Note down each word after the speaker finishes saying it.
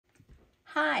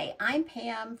Hi, I'm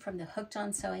Pam from the Hooked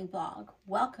on Sewing blog.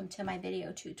 Welcome to my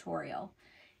video tutorial.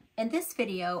 In this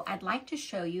video, I'd like to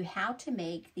show you how to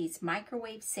make these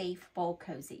microwave safe bowl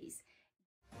cozies.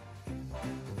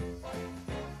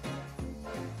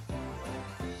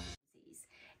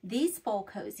 These bowl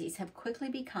cozies have quickly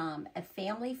become a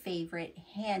family favorite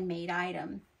handmade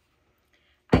item.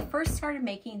 I first started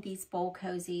making these bowl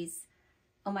cozies,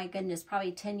 oh my goodness,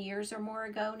 probably 10 years or more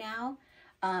ago now.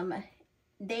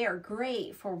 They are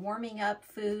great for warming up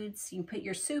foods. You can put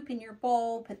your soup in your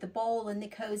bowl, put the bowl in the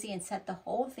cozy and set the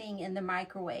whole thing in the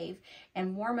microwave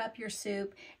and warm up your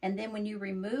soup. And then when you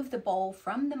remove the bowl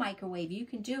from the microwave, you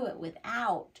can do it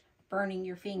without burning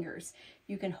your fingers.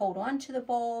 You can hold on to the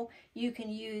bowl. You can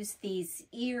use these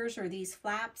ears or these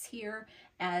flaps here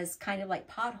as kind of like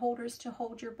pot holders to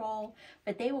hold your bowl,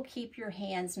 but they will keep your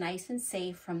hands nice and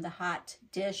safe from the hot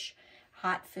dish,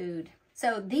 hot food.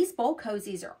 So these bowl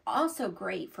cozies are also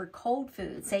great for cold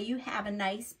food. Say you have a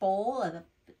nice bowl of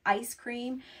ice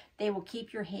cream, they will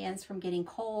keep your hands from getting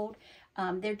cold.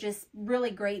 They're just really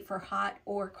great for hot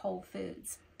or cold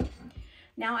foods.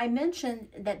 Now I mentioned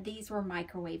that these were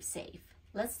microwave safe.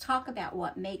 Let's talk about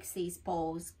what makes these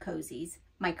bowls cozies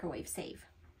microwave safe.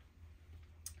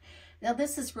 Now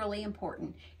this is really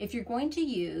important. If you're going to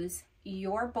use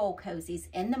your bowl cozies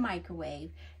in the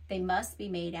microwave, they must be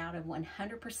made out of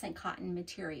 100% cotton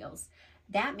materials.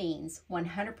 That means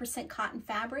 100% cotton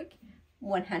fabric,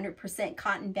 100%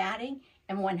 cotton batting,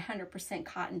 and 100%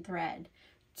 cotton thread.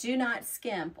 Do not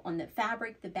skimp on the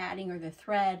fabric, the batting, or the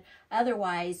thread.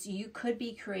 Otherwise, you could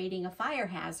be creating a fire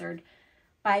hazard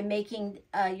by making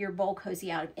your bowl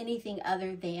cozy out of anything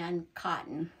other than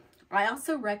cotton. I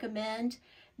also recommend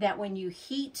that when you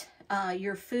heat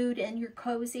your food in your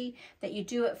cozy, that you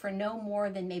do it for no more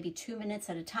than maybe 2 minutes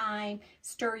at a time.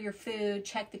 Stir your food,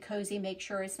 check the cozy, make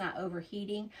sure it's not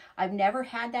overheating. I've never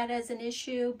had that as an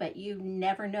issue, but you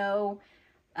never know,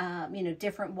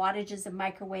 different wattages of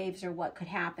microwaves or what could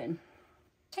happen.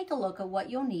 Take a look at what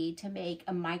you'll need to make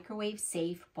a microwave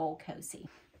safe bowl cozy.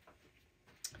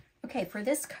 Okay, for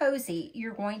this cozy,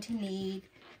 you're going to need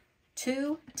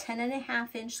 2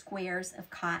 10.5-inch squares of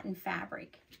cotton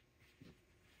fabric.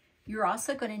 You're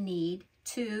also going to need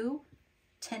 2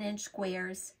 10-inch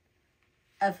squares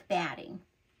of batting.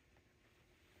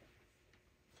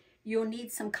 You'll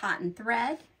need some cotton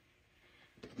thread.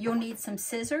 You'll need some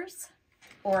scissors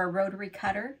or a rotary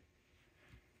cutter,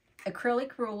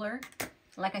 acrylic ruler.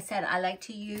 Like I said, I like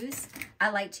to use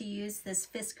this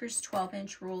Fiskars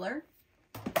 12-inch ruler.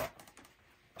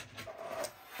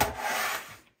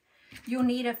 You'll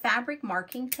need a fabric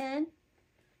marking pen.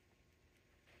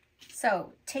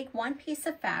 So take one piece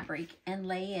of fabric and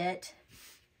lay it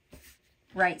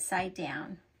right side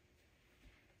down.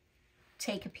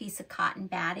 Take a piece of cotton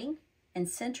batting and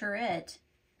center it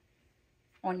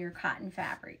on your cotton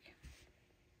fabric.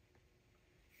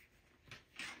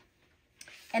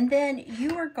 And then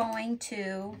you are going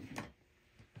to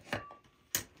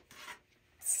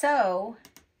sew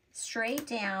straight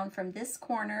down from this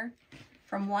corner,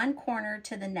 from one corner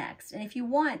to the next. And if you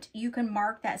want, you can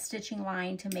mark that stitching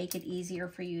line to make it easier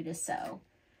for you to sew.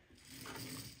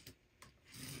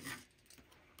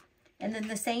 And then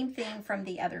the same thing from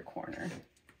the other corner.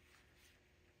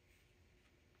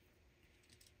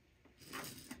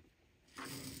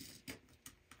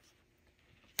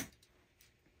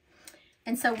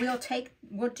 And so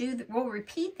we'll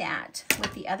repeat that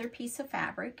with the other piece of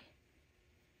fabric.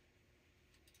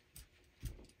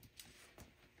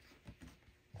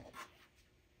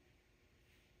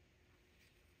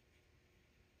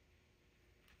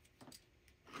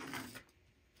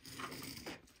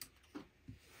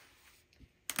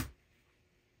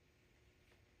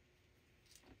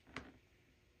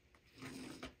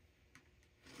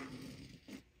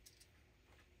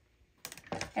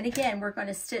 And again, we're going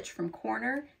to stitch from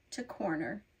corner to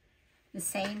corner, the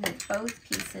same with both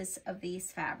pieces of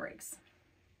these fabrics.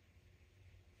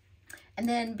 And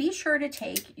then be sure to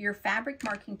take your fabric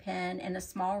marking pen and a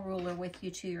small ruler with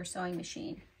you to your sewing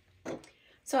machine.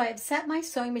 So I've set my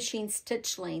sewing machine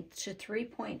stitch length to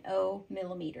 3.0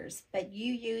 millimeters, but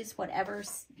you use whatever,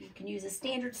 you can use a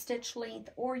standard stitch length,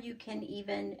 or you can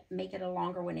even make it a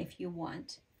longer one if you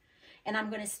want. And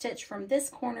I'm going to stitch from this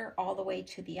corner all the way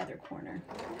to the other corner,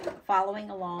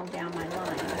 following along down my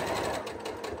line.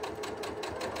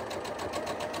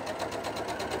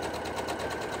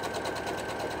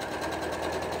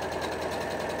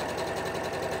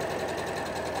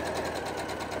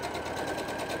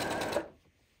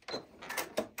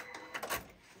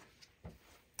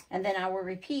 And then I will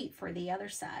repeat for the other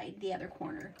side, the other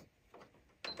corner.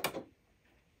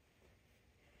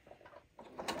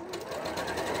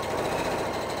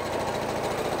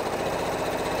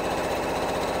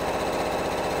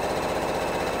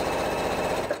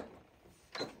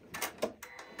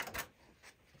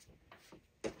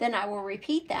 Then I will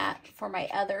repeat that for my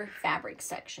other fabric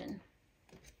section.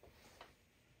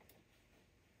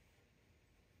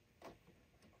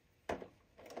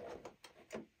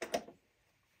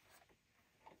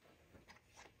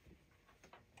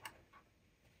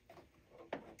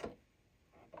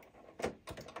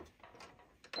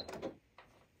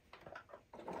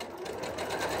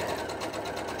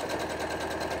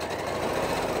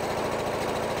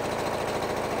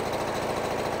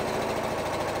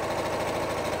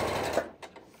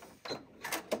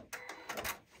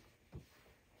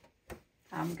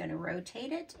 I'm going to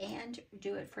rotate it and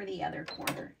do it for the other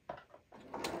corner.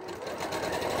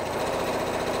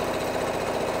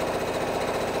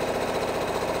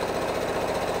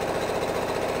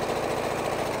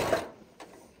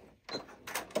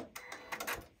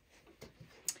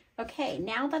 Okay,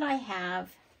 now that I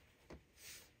have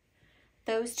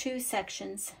those two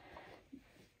sections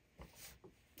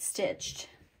stitched,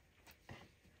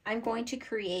 I'm going to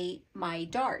create my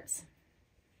darts.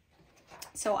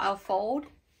 So I'll fold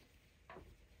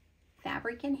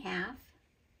fabric in half,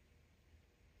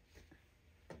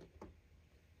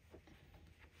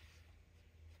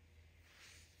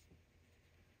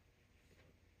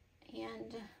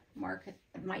 and mark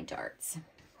my darts.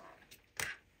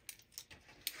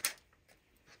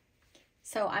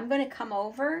 So I'm going to come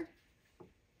over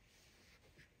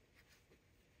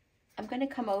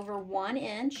 1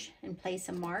 inch and place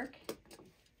a mark.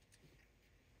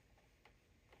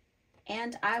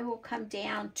 And I will come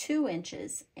down 2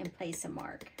 inches and place a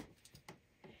mark.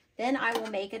 Then I will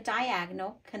make a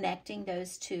diagonal connecting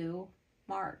those two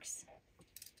marks.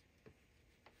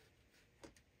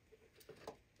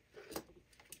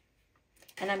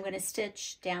 And I'm going to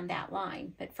stitch down that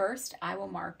line. But first, I will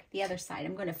mark the other side.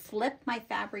 I'm going to flip my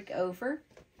fabric over,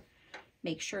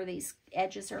 make sure these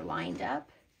edges are lined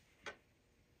up.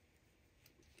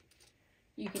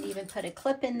 You can even put a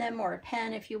clip in them or a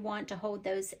pen if you want to hold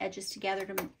those edges together.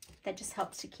 That just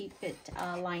helps to keep it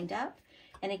lined up.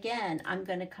 And again, I'm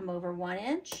going to come over 1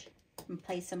 inch and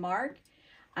place a mark.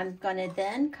 I'm going to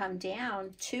then come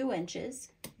down 2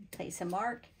 inches, place a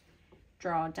mark,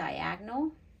 draw a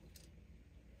diagonal.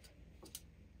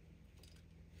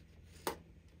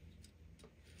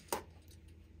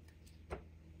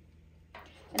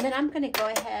 And then I'm going to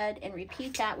go ahead and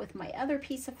repeat that with my other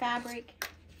piece of fabric.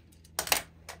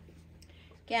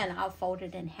 Again, I'll fold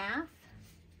it in half.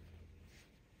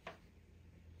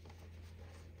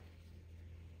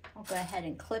 I'll go ahead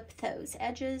and clip those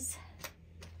edges.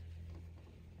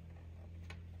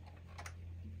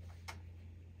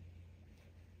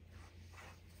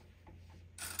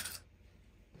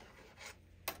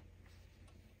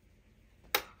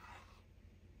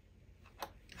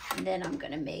 And then I'm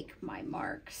going to make my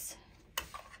marks.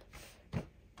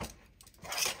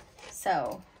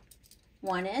 So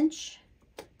 1 inch.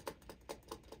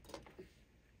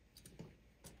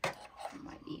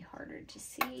 Might be harder to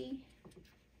see.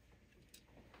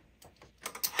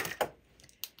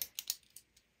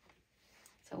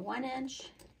 So 1 inch.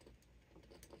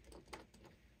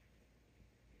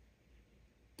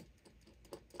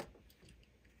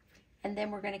 And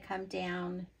then we're going to come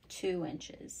down 2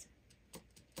 inches.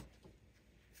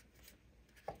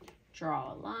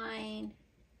 Draw a line.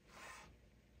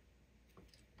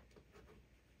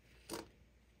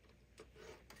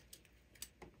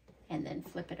 And then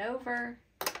flip it over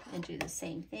and do the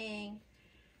same thing.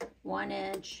 1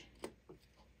 inch,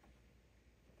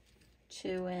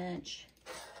 2 inch,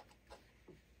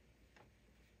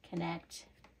 connect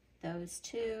those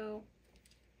two.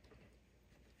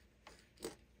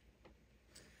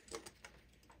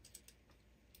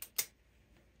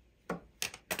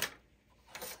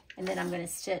 And then I'm going to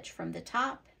stitch from the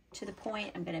top to the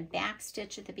point. I'm going to back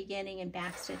stitch at the beginning and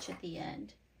back stitch at the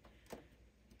end.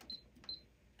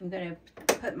 I'm going to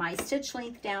put my stitch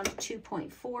length down to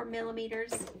 2.4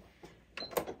 millimeters.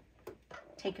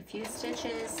 Take a few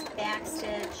stitches, back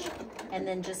stitch, and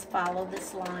then just follow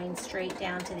this line straight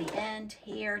down to the end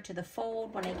here to the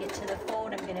fold. When I get to the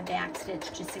fold, I'm going to back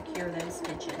stitch to secure those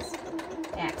stitches.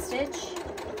 Back stitch,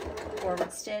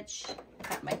 forward stitch,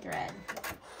 cut my thread.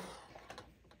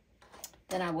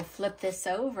 Then I will flip this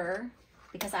over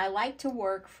because I like to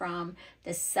work from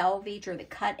the selvage or the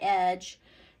cut edge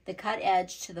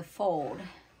to the fold.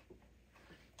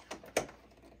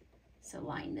 So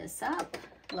line this up,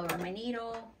 lower my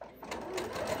needle.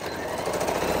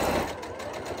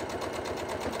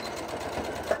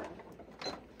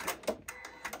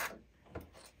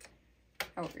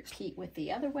 I'll repeat with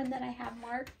the other one that I have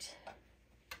marked.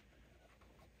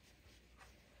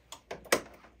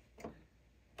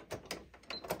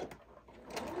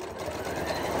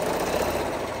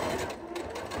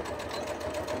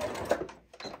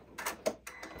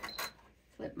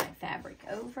 fabric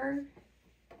over.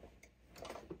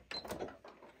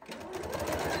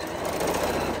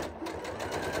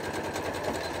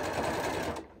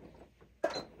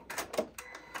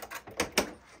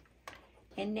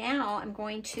 And now I'm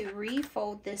going to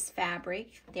refold this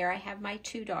fabric. There I have my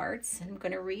 2 darts. I'm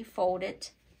going to refold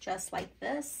it just like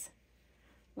this.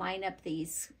 Line up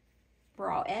these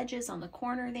raw edges on the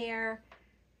corner there.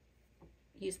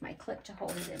 Use my clip to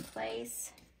hold it in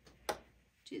place.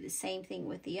 Do the same thing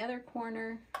with the other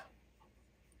corner.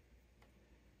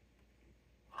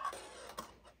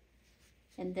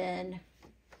 And then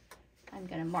I'm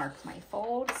going to mark my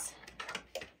folds.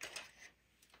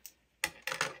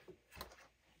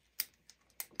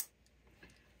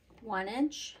 One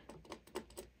inch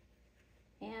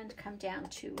and come down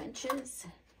 2 inches.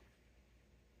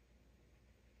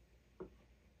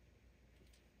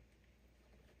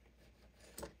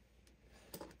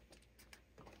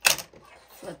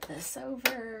 Flip this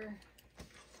over.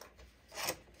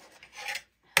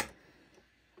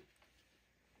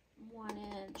 One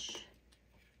inch.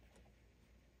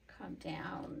 Come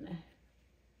down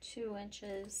 2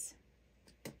 inches.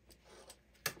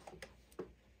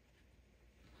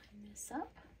 Line this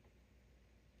up.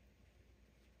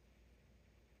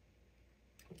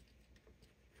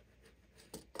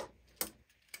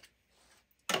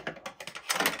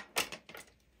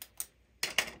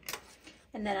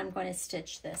 And then I'm going to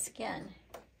stitch this again.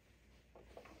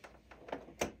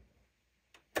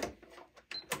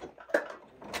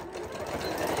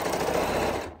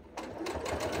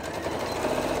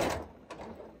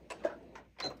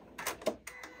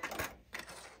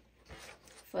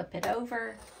 Flip it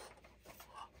over.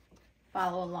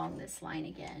 Follow along this line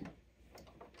again.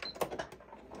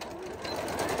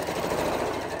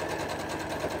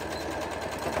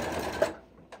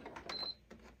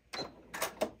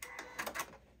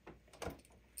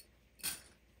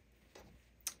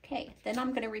 Okay, then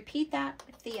I'm going to repeat that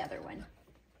with the other one.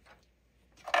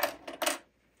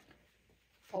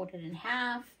 Fold it in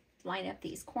half, line up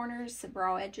these corners, the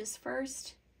raw edges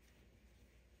first.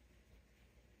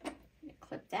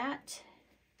 Clip that.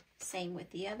 Same with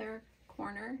the other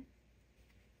corner.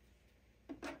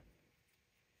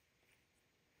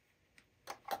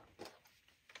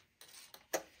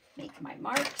 Make my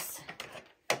marks.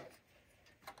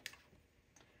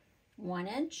 1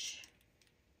 inch.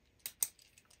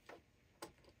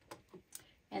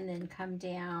 And then come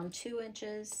down 2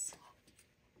 inches,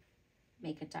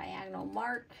 make a diagonal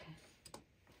mark.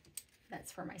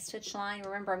 That's for my stitch line.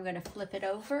 Remember, I'm going to flip it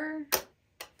over.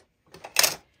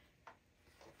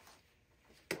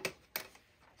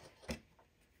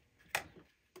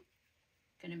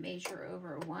 Going to measure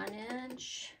over 1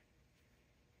 inch,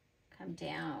 come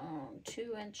down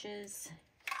 2 inches,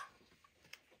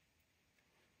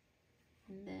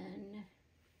 and then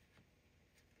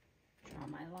draw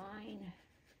my line.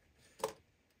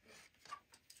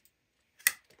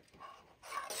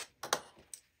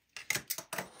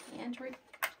 And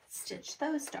stitch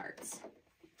those darts.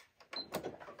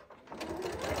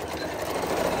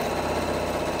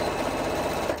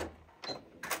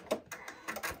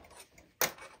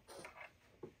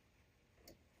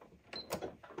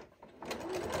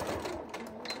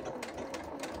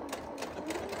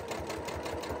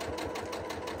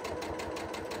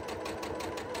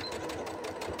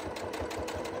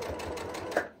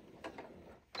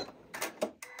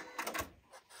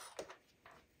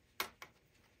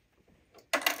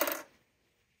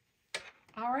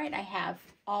 All right, I have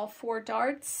all 4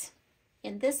 darts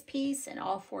in this piece and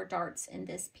all 4 darts in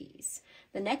this piece.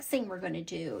 The next thing we're going to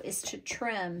do is to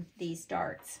trim these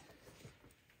darts.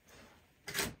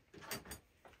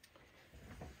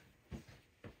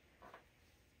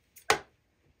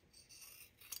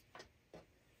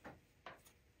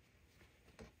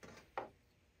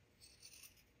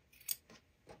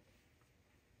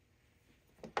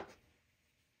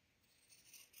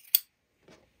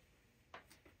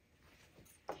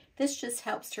 This just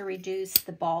helps to reduce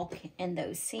the bulk in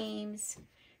those seams.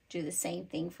 Do the same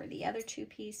thing for the other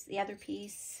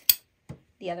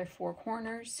the other 4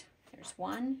 corners. There's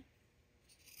 1,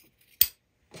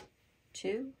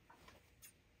 2,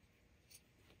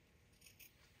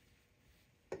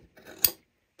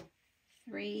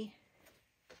 3,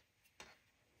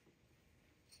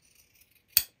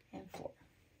 and 4.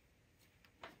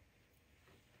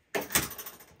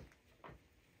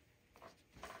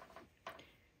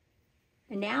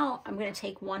 And now I'm going to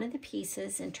take one of the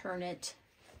pieces and turn it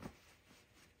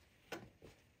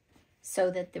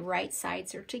so that the right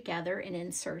sides are together and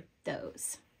insert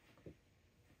those.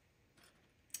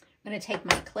 I'm going to take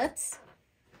my clips.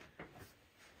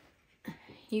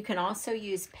 You can also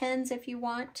use pins if you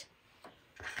want.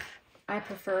 I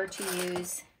prefer to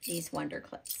use these Wonder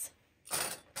Clips.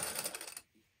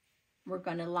 We're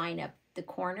going to line up the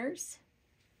corners,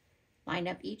 line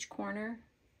up each corner,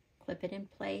 clip it in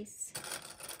place,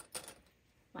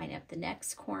 line up the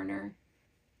next corner,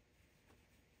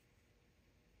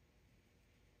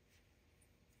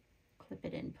 clip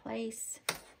it in place,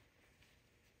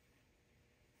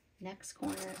 next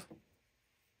corner,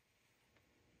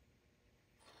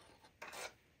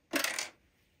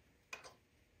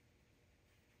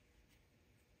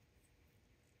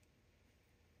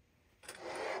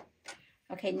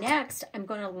 okay, next I'm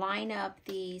going to line up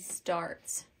these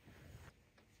darts.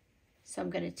 So I'm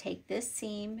going to take this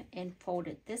seam and fold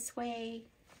it this way,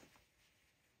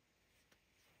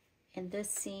 and this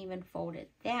seam and fold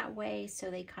it that way so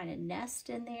they kind of nest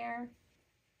in there,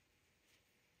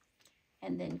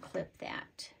 and then clip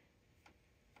that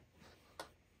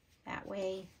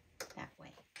way, that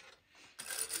way.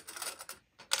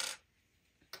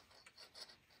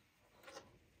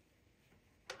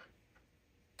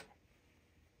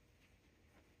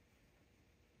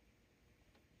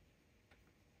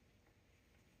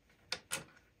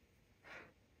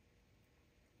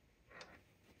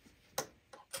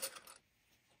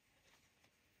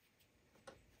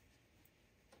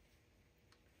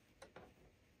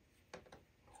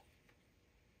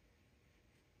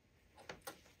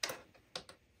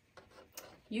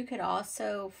 You could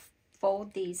also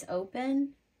fold these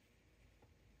open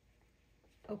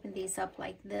these up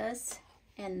like this,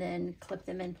 and then clip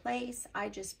them in place. I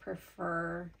just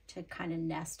prefer to kind of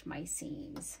nest my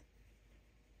seams.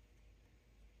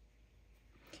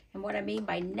 And what I mean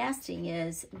by nesting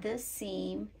is this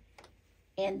seam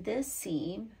and this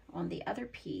seam on the other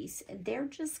piece, they're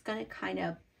just going to kind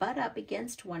of butt up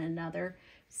against one another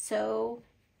so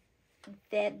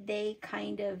that they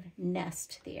kind of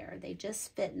nest there. They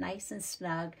just fit nice and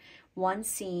snug. One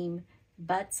seam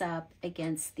butts up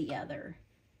against the other.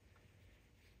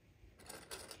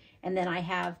 And then I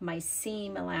have my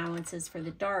seam allowances for the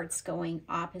darts going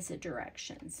opposite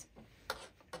directions.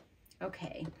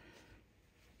 Okay.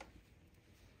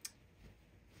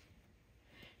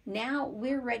 Now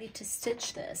we're ready to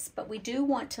stitch this, but we do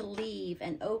want to leave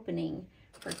an opening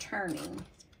for turning.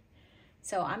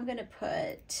 So I'm going to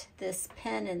put this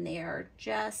pin in there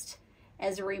just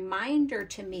as a reminder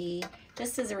to me,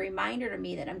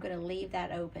 that I'm going to leave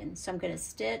that open. So I'm going to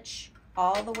stitch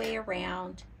all the way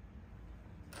around.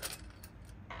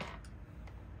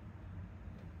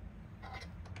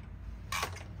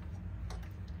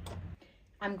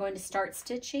 I'm going to start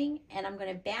stitching, and I'm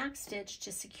going to back stitch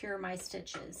to secure my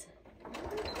stitches.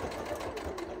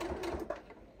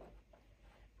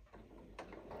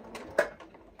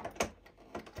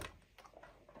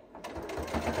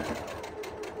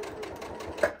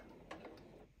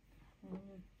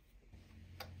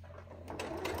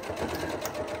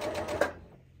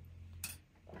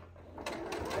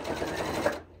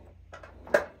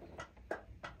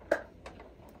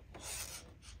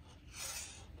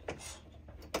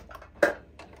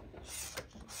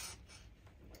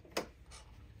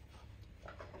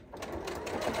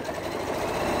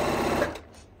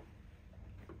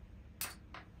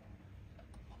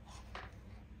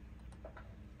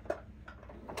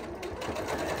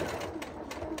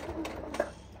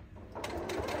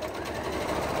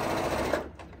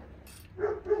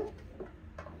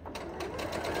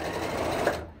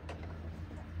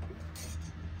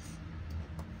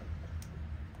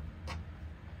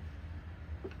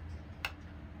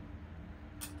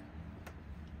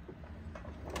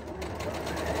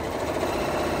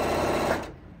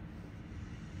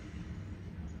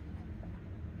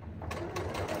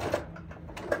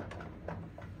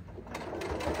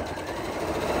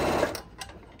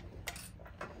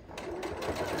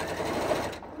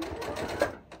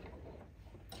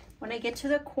 When I get to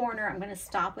the corner, I'm going to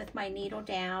stop with my needle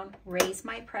down, raise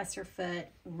my presser foot,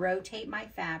 rotate my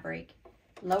fabric,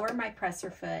 lower my presser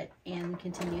foot, and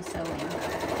continue sewing.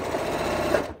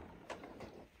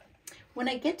 When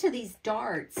I get to these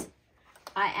darts,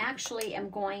 I actually am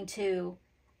going to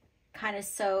kind of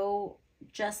sew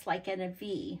just like in a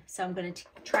V. So I'm going to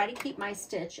try to keep my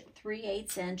stitch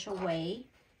 3/8 inch away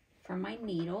from my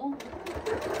needle.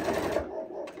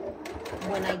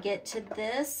 When I get to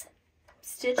this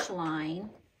stitch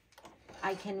line,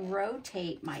 I can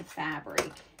rotate my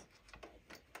fabric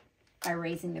by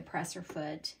raising the presser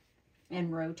foot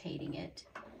and rotating it.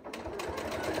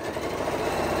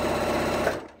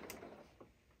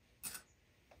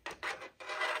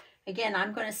 Again,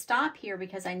 I'm going to stop here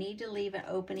because I need to leave an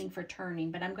opening for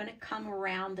turning, but I'm going to come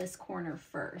around this corner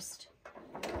first.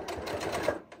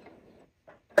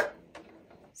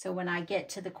 So when I get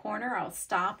to the corner, I'll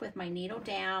stop with my needle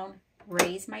down,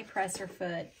 raise my presser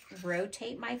foot,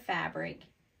 rotate my fabric,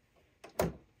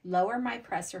 lower my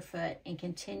presser foot, and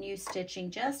continue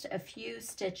stitching just a few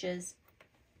stitches,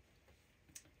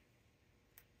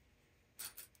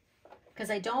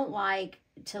 because I don't like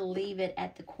to leave it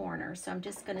at the corner. So I'm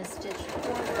just going to stitch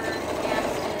forward,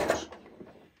 half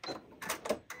stitch.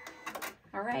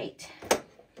 All right.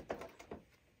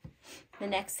 The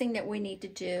next thing that we need to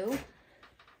do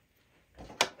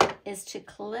is to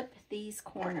clip these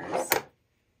corners.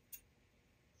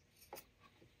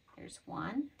 There's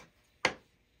 1,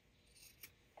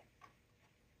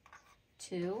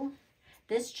 2.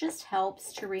 This just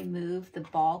helps to remove the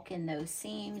bulk in those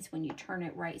seams when you turn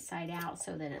it right side out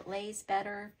so that it lays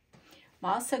better.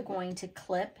 I'm also going to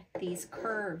clip these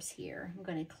curves here. I'm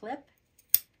going to clip,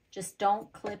 just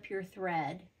don't clip your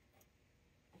thread.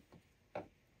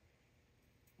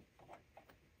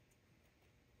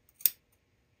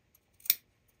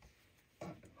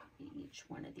 Each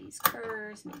one of these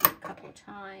curves, maybe a couple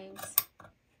times.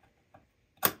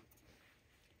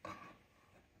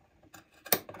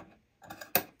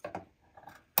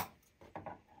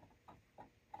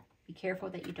 Be careful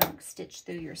that you don't stitch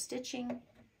through your stitching.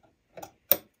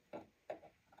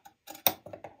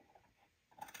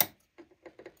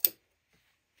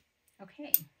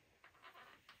 Okay.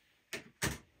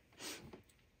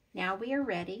 Now we are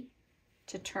ready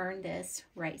to turn this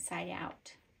right side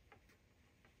out.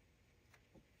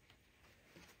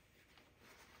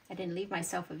 I didn't leave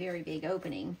myself a very big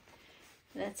opening.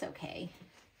 That's okay.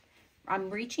 I'm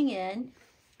reaching in.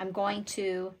 I'm going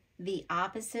to the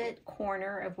opposite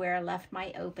corner of where I left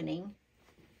my opening.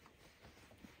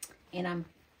 And I'm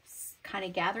kind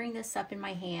of gathering this up in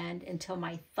my hand until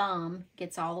my thumb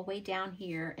gets all the way down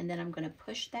here. And then I'm going to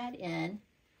push that in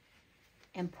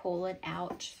and pull it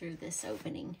out through this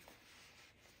opening.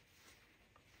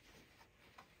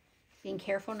 Being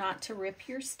careful not to rip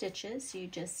your stitches. You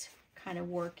just kind of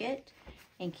work it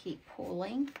and keep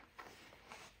pulling,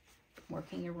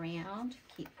 working around,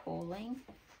 keep pulling.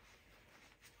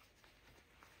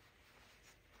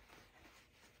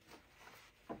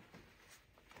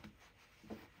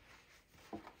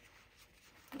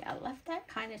 Yeah, I left that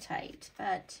kind of tight,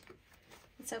 but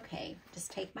it's okay. Just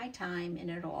take my time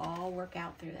and it'll all work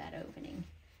out through that opening.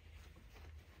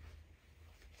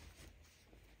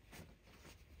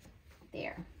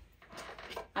 There.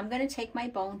 I'm going to take my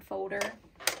bone folder.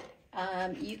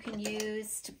 You can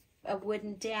use a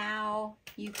wooden dowel.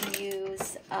 You can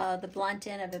use the blunt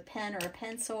end of a pen or a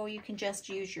pencil. You can just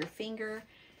use your finger.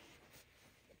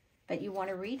 But you want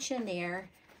to reach in there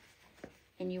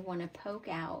and you want to poke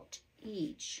out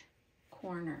each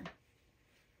corner.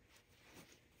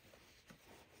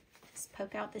 Just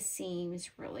poke out the seams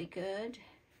really good.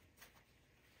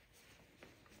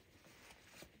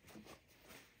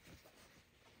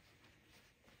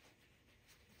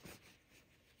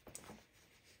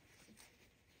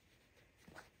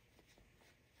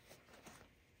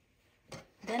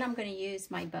 Then I'm going to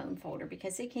use my bone folder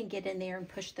because it can get in there and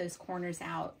push those corners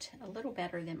out a little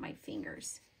better than my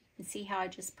fingers. And see how I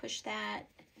just pushed that?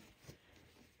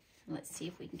 Let's see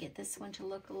if we can get this one to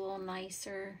look a little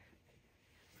nicer.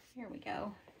 Here we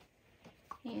go.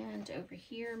 And over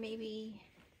here maybe.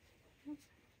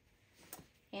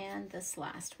 And this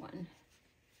last one.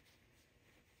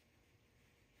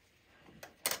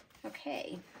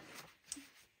 Okay.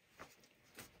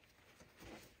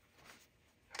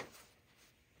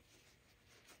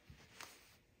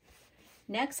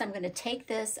 Next, I'm going to take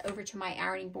this over to my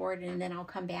ironing board and then I'll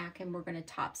come back and we're going to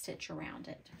top stitch around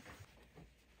it.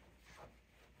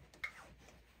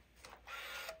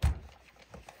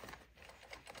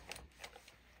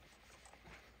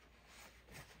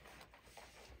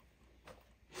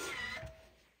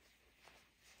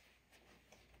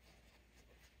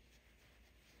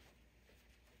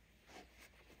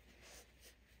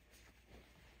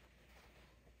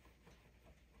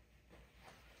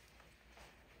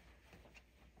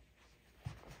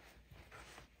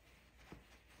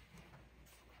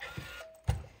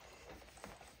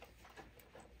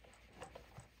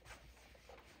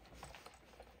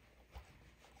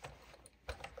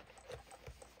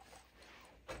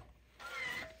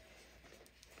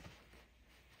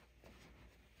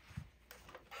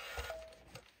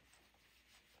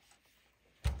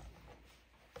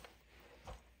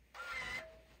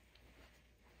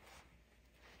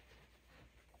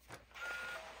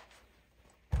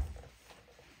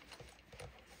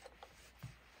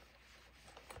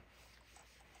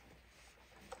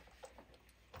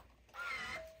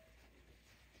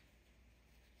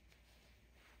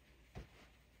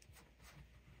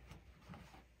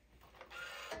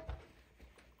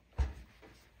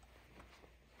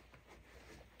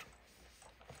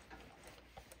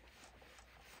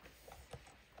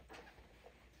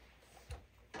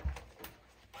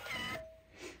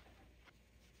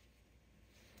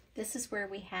 This is where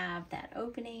we have that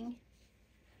opening.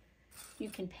 You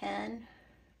can pin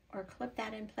or clip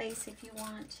that in place if you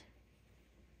want.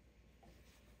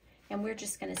 And we're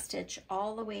just going to stitch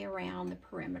all the way around the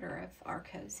perimeter of our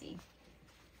cozy.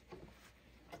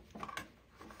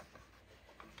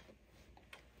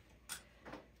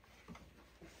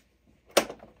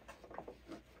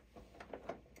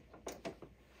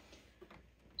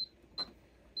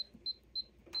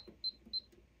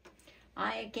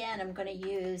 Again, I'm going to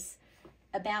use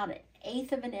about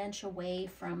 1/8 of an inch away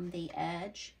from the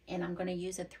edge, and I'm going to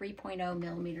use a 3.0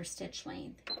 millimeter stitch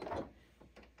length.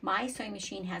 My sewing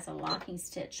machine has a locking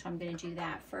stitch, so I'm going to do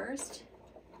that first.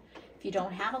 If you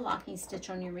don't have a locking stitch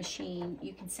on your machine,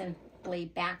 you can simply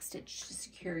back stitch to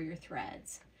secure your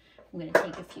threads. I'm going to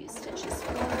take a few stitches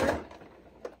forward.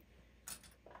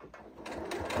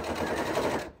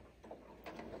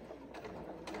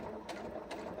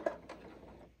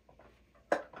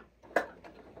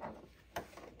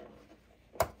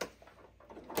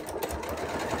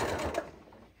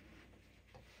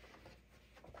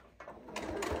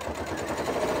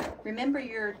 Remember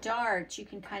your darts, you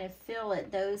can kind of feel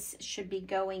it. Those should be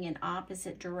going in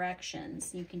opposite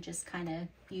directions. You can just kind of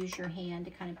use your hand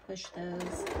to kind of push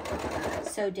those.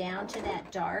 Sew down to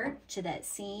that dart, to that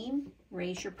seam.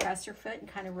 Raise your presser foot and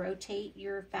kind of rotate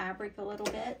your fabric a little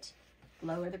bit.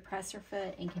 Lower the presser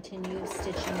foot and continue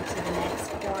stitching to the next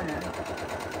corner.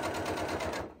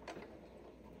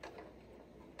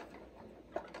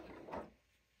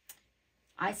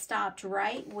 I stopped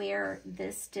right where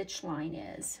this stitch line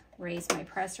is. Raise my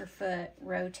presser foot,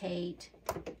 rotate,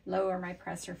 lower my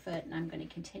presser foot, and I'm going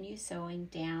to continue sewing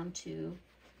down to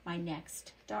my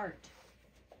next dart.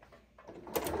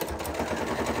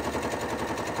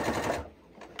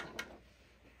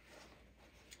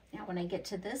 Now when I get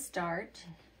to this dart,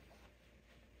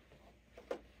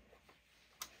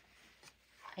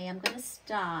 I am going to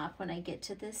stop when I get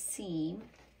to this seam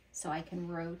so I can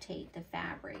rotate the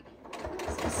fabric.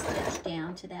 So stitch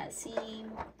down to that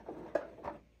seam.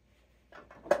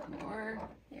 More.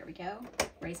 There we go.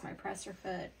 Raise my presser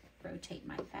foot, rotate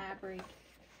my fabric,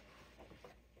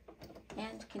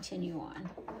 and continue on.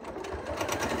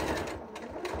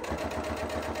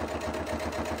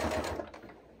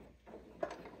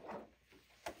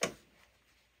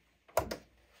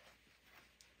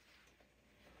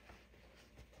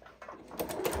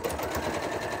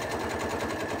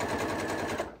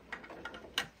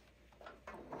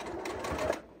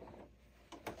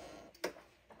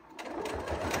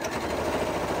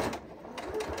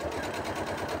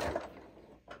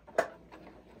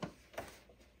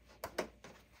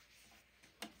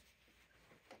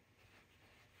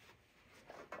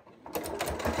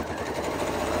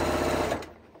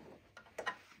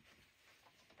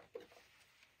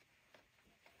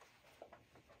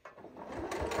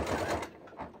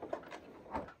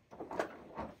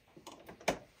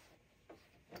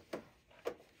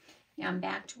 Now I'm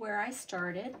back to where I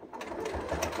started.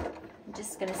 I'm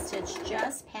just going to stitch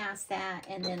just past that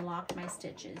and then lock my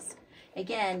stitches.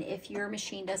 Again, if your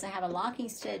machine doesn't have a locking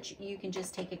stitch, you can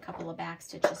just take a couple of back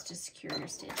stitches to secure your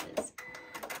stitches.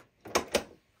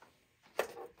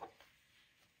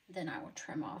 Then I will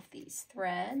trim off these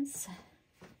threads.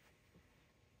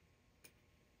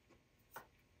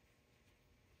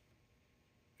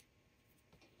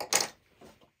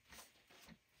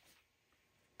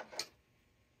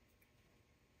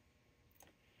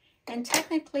 And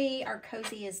technically our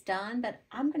cozy is done, but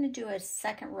I'm going to do a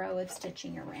second row of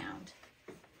stitching around.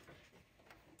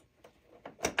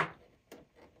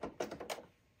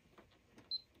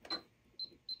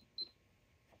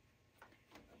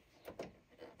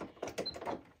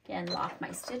 Again, lock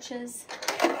my stitches.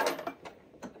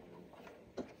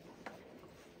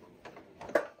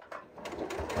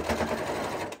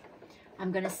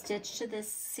 I'm going to stitch to this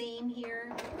seam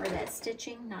here, or that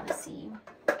stitching, not a seam.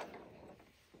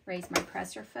 Raise my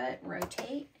presser foot,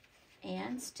 rotate,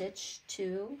 and stitch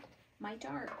to my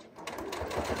dart.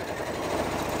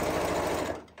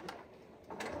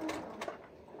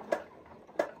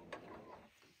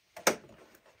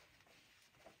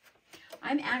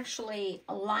 I'm actually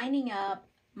lining up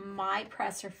my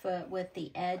presser foot with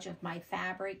the edge of my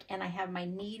fabric, and I have my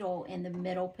needle in the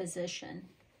middle position.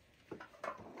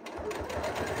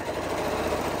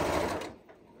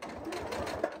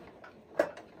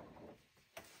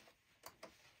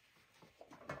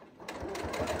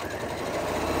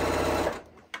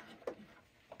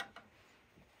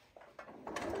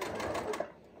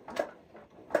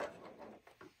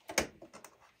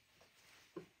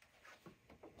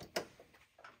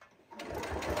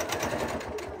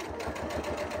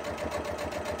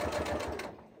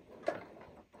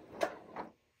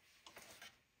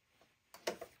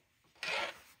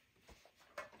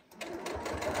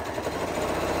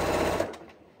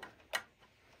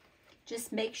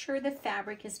 Just make sure the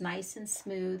fabric is nice and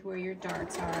smooth where your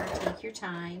darts are. Take your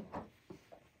time.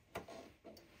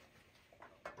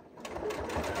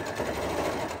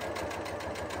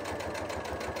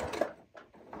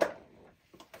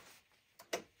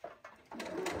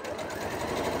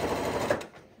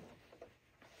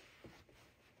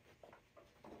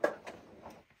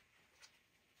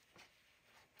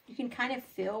 You can kind of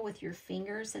feel with your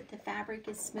fingers that the fabric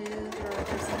is smooth or if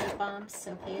there's any bumps,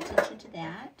 so pay attention to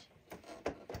that.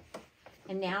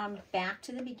 And now I'm back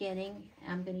to the beginning.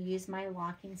 I'm going to use my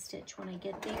locking stitch when I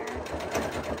get there.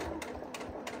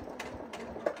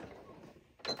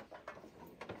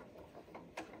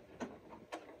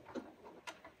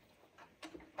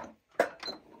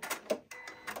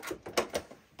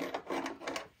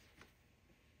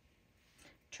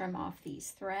 Trim off these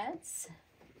threads.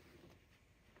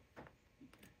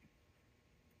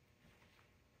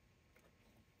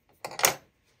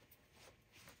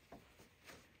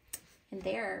 And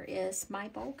there is my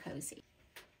bowl cozy.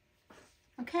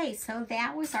 Okay, so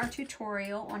that was our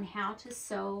tutorial on how to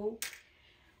sew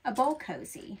a bowl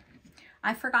cozy.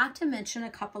 I forgot to mention a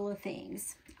couple of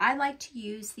things. I like to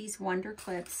use these Wonder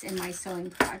Clips in my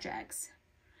sewing projects.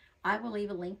 I will leave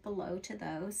a link below to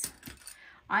those.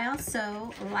 I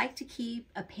also like to keep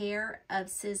a pair of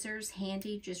scissors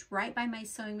handy just right by my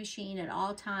sewing machine at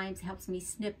all times. It helps me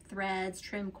snip threads,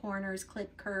 trim corners,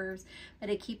 clip curves, but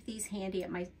I keep these handy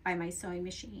at by my sewing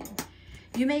machine.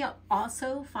 You may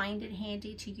also find it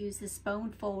handy to use this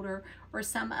bone folder or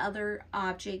some other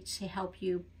object to help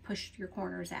you push your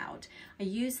corners out. I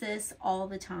use this all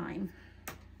the time.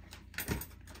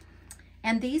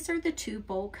 And these are the two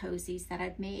bowl cozies that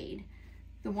I've made.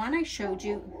 The one I showed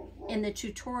you in the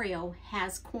tutorial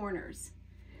has corners.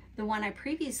 The one I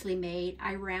previously made,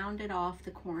 I rounded off the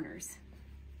corners.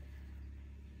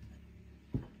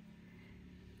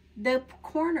 The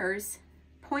corners,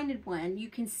 pointed one, you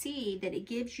can see that it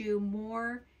gives you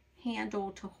more handle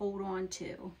to hold on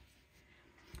to.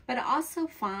 But I also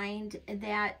find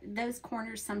that those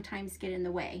corners sometimes get in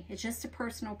the way. It's just a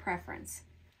personal preference.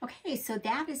 Okay, so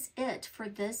that is it for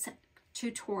this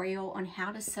tutorial on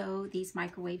how to sew these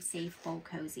microwave safe bowl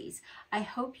cozies. I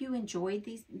hope you enjoyed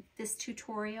this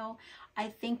tutorial. I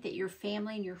think that your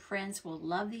family and your friends will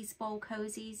love these bowl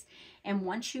cozies, and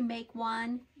once you make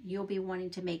one, you'll be wanting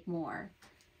to make more.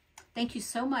 Thank you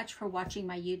so much for watching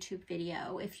my YouTube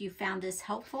video. If you found this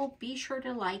helpful, be sure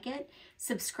to like it,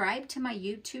 subscribe to my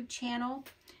YouTube channel,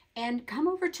 and come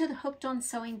over to the Hooked on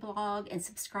Sewing blog and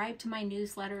subscribe to my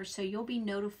newsletter so you'll be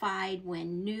notified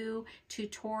when new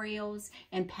tutorials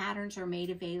and patterns are made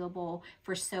available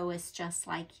for sewists just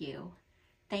like you.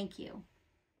 Thank you.